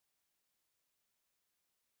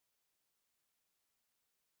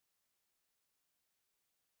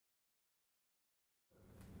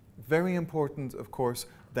very important, of course,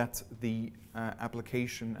 that the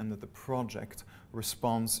application and that the project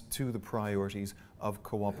responds to the priorities of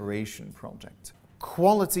cooperation project.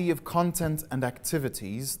 Quality of content and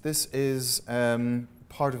activities. This is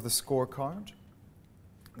part of the scorecard.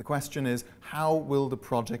 The question is, how will the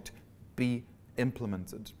project be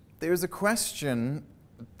implemented? There's a question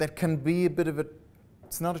that can be a bit of a,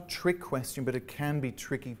 it's not a trick question, but it can be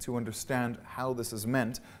tricky to understand how this is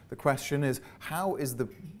meant. The question is, how is the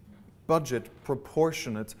budget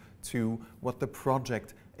proportionate to what the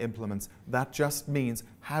project implements? That just means,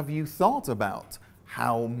 have you thought about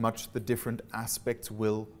how much the different aspects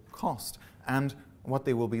will cost? And what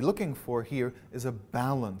they will be looking for here is a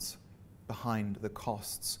balance behind the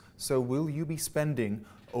costs. So will you be spending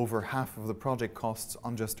over half of the project costs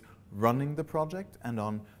on just running the project and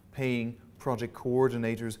on paying project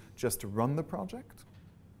coordinators just to run the project?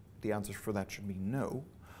 The answer for that should be no.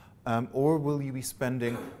 Or will you be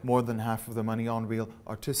spending more than half of the money on real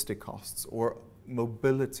artistic costs or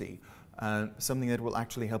mobility, something that will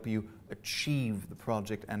actually help you achieve the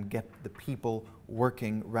project and get the people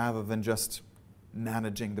working rather than just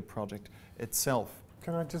managing the project itself?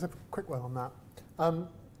 Can I just have a quick one on that?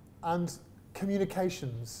 And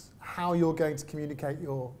communications, how you're going to communicate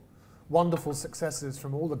your wonderful successes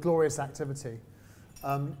from all the glorious activity.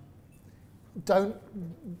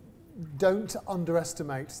 Don't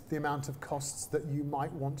underestimate the amount of costs that you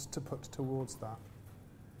might want to put towards that.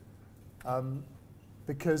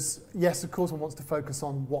 Because, yes, of course one wants to focus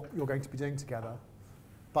on what you're going to be doing together,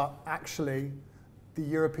 but actually the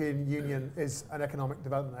European Union is an economic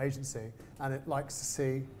development agency and it likes to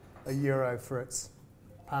see a euro for its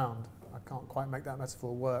pound. I can't quite make that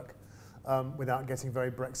metaphor work without getting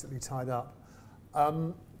very Brexitly tied up.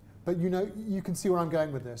 But you know, you can see where I'm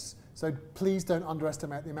going with this. So please don't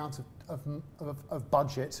underestimate the amount of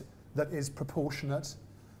budget that is proportionate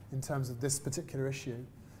in terms of this particular issue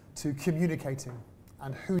to communicating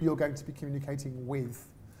and who you're going to be communicating with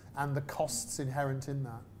and the costs inherent in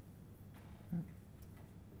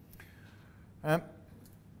that.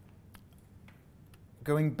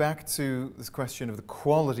 Going back to this question of the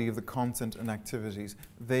quality of the content and activities,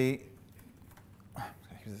 it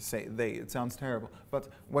sounds terrible, but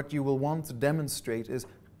what you will want to demonstrate is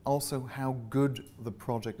also how good the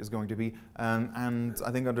project is going to be. And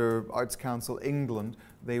I think under Arts Council England,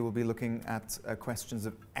 they will be looking at questions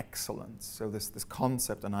of excellence. So this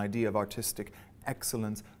concept and idea of artistic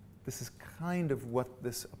excellence, this is kind of what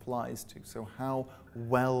this applies to. So how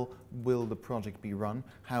well will the project be run?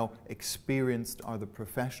 How experienced are the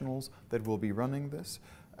professionals that will be running this?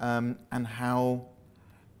 And how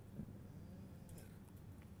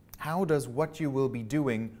does what you will be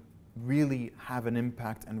doing really have an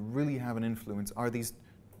impact and really have an influence? Are these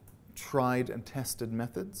tried and tested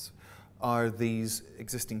methods? Are these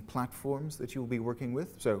existing platforms that you will be working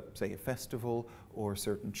with? So, say a festival or a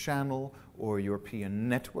certain channel or European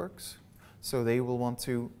networks. So they will want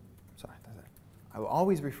to, I will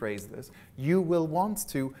always rephrase this, you will want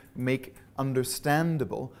to make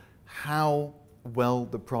understandable how well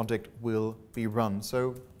the project will be run.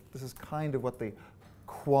 So this is kind of what the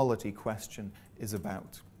quality question is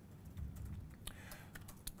about.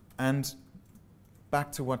 And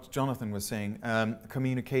back to what Jonathan was saying,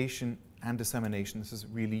 communication and dissemination, this is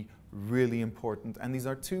really, really important. And these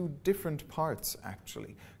are two different parts,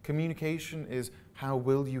 actually. Communication is how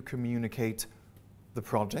will you communicate the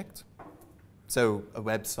project? So a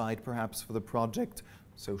website perhaps for the project,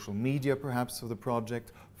 social media perhaps for the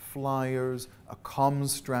project, flyers, a comms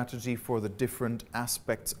strategy for the different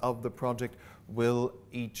aspects of the project. Will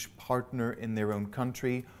each partner in their own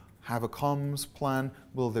country have a comms plan?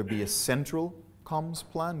 Will there be a central comms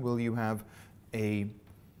plan? Will you have a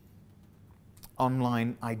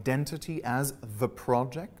online identity as the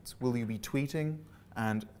project? Will you be tweeting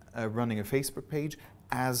and running a Facebook page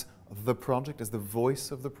as the project, as the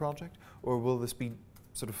voice of the project? Or will this be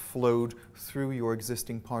sort of flowed through your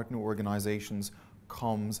existing partner organizations,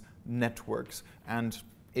 comms networks? And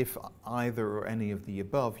if either or any of the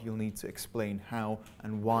above, you'll need to explain how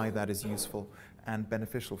and why that is useful and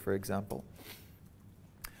beneficial, for example.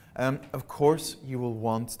 Of course, you will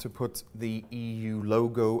want to put the EU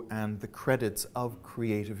logo and the credits of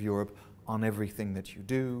Creative Europe on everything that you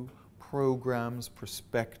do, programs,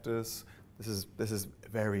 prospectus. This is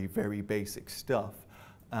very, very basic stuff.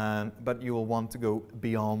 But you will want to go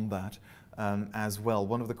beyond that as well.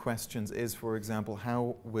 One of the questions is, for example,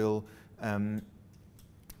 how will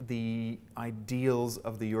the ideals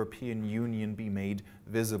of the European Union be made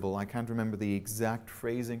visible? I can't remember the exact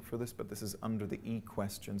phrasing for this, but this is under the E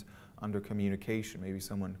questions, under communication. Maybe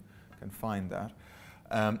someone can find that.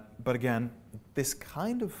 But again, this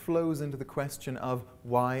kind of flows into the question of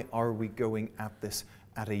why are we going at this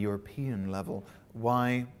at a European level?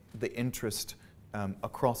 Why the interest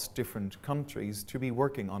across different countries to be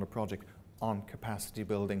working on a project on capacity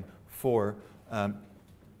building for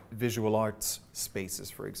visual arts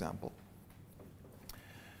spaces, for example.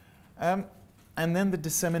 And then the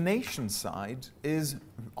dissemination side is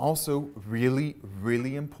also really,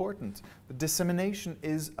 really important. The dissemination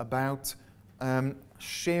is about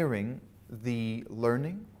sharing the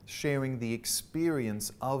learning, sharing the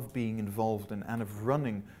experience of being involved in and of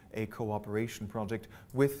running a cooperation project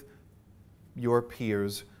with your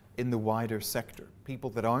peers in the wider sector. People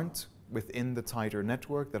that aren't within the tighter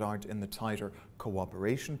network, that aren't in the tighter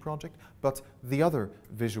cooperation project, but the other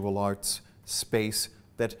visual arts space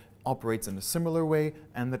that operates in a similar way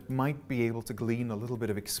and that might be able to glean a little bit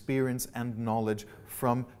of experience and knowledge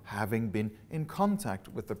from having been in contact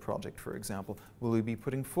with the project, for example. Will we be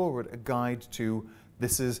putting forward a guide to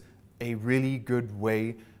this is a really good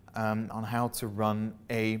way on how to run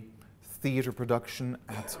a theatre production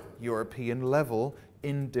at European level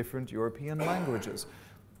in different European languages?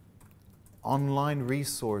 Online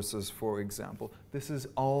resources, for example. This is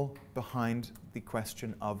all behind the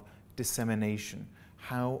question of dissemination.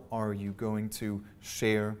 How are you going to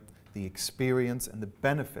share the experience and the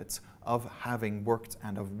benefits of having worked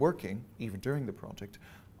and of working, even during the project,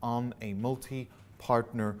 on a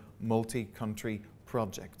multi-partner, multi-country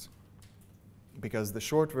project? Because the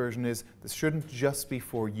short version is, this shouldn't just be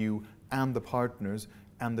for you and the partners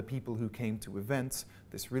and the people who came to events.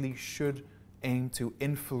 This really should aim to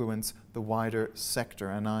influence the wider sector.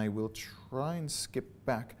 And I will try and skip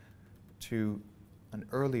back to an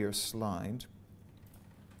earlier slide.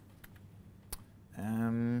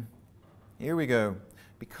 Here we go.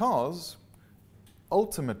 Because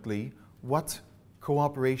ultimately, what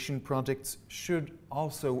cooperation projects should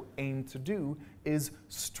also aim to do is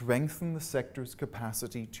strengthen the sector's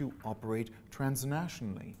capacity to operate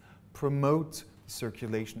transnationally, promote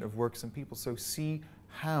circulation of works and people. So see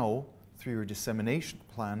how, through your dissemination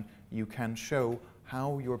plan, you can show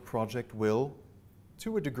how your project will,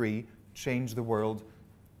 to a degree, change the world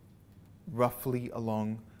roughly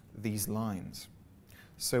along these lines.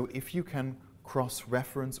 So if you can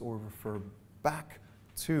cross-reference or refer back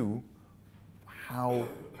to how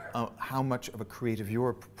much of a Creative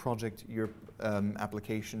Europe project your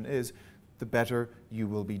application is, the better you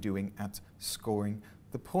will be doing at scoring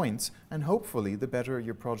the points, and hopefully the better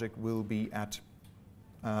your project will be at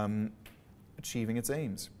achieving its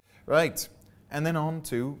aims. Right, and then on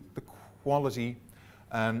to the quality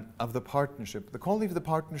of the partnership. The quality of the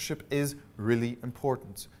partnership is really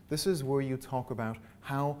important. This is where you talk about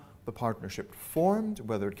how the partnership formed,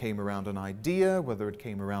 whether it came around an idea, whether it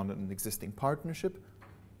came around an existing partnership.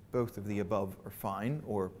 Both of the above are fine,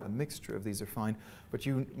 or a mixture of these are fine, but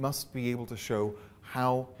you must be able to show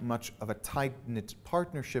how much of a tight-knit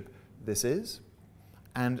partnership this is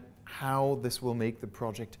and how this will make the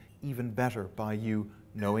project even better by you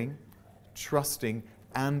knowing, trusting,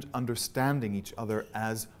 and understanding each other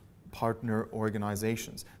as partner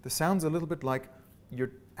organizations. This sounds a little bit like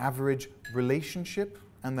your average relationship,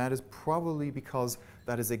 and that is probably because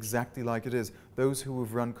that is exactly like it is. Those who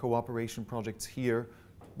have run cooperation projects here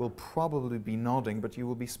will probably be nodding, but you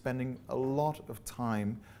will be spending a lot of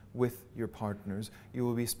time with your partners. You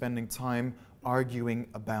will be spending time arguing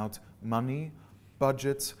about money,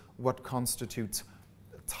 budgets, what constitutes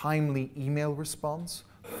timely email response,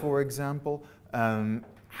 for example,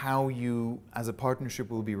 how you as a partnership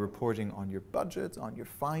will be reporting on your budget, on your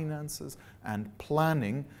finances and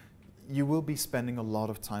planning. You will be spending a lot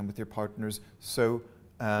of time with your partners, so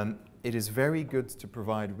it is very good to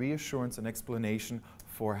provide reassurance and explanation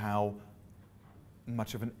for how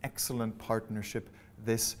much of an excellent partnership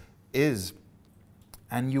this is.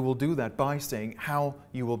 And you will do that by saying how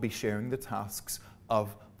you will be sharing the tasks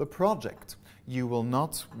of the project. You will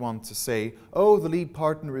not want to say, oh, the lead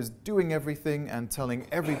partner is doing everything and telling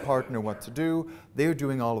every partner what to do. They're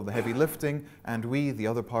doing all of the heavy lifting, and we, the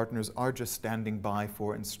other partners, are just standing by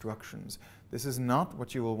for instructions. This is not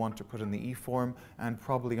what you will want to put in the e-form, and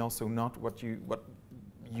probably also not what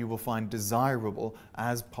you will find desirable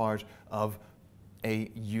as part of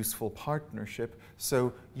a useful partnership.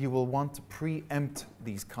 So you will want to preempt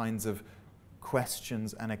these kinds of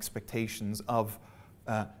questions and expectations of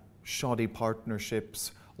shoddy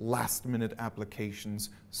partnerships, last-minute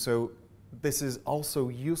applications. So this is also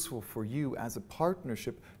useful for you as a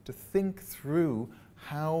partnership to think through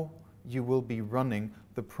how you will be running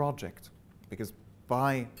the project. Because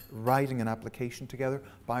by writing an application together,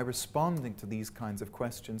 by responding to these kinds of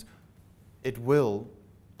questions, it will,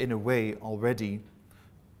 in a way, already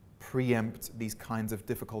preempt these kinds of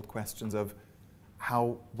difficult questions of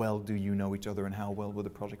how well do you know each other and how well will the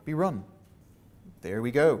project be run? There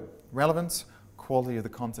we go. Relevance, quality of the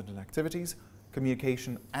content and activities,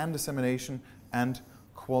 communication and dissemination, and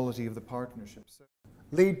quality of the partnerships.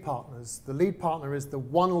 Lead partners. The lead partner is the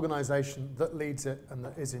one organisation that leads it and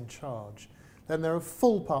that is in charge. Then there are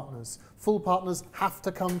full partners. Full partners have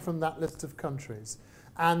to come from that list of countries.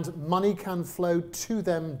 And money can flow to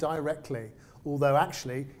them directly, although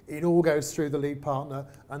actually it all goes through the lead partner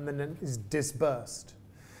and then is disbursed.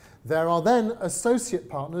 There are then associate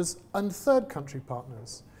partners and third country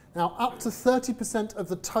partners. Now, up to 30% of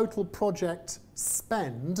the total project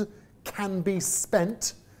spend can be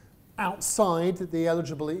spent outside the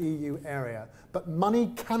eligible EU area, but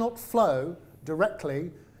money cannot flow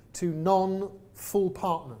directly to non-full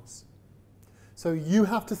partners. So you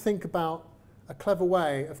have to think about a clever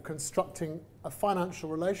way of constructing a financial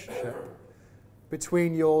relationship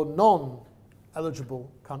between your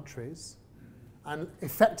non-eligible countries and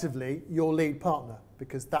effectively your lead partner,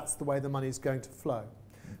 because that's the way the money is going to flow.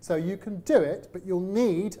 So you can do it, but you'll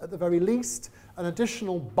need, at the very least, an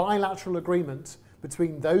additional bilateral agreement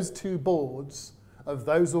between those two boards of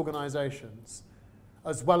those organisations,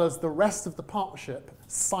 as well as the rest of the partnership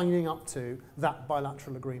signing up to that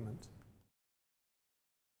bilateral agreement.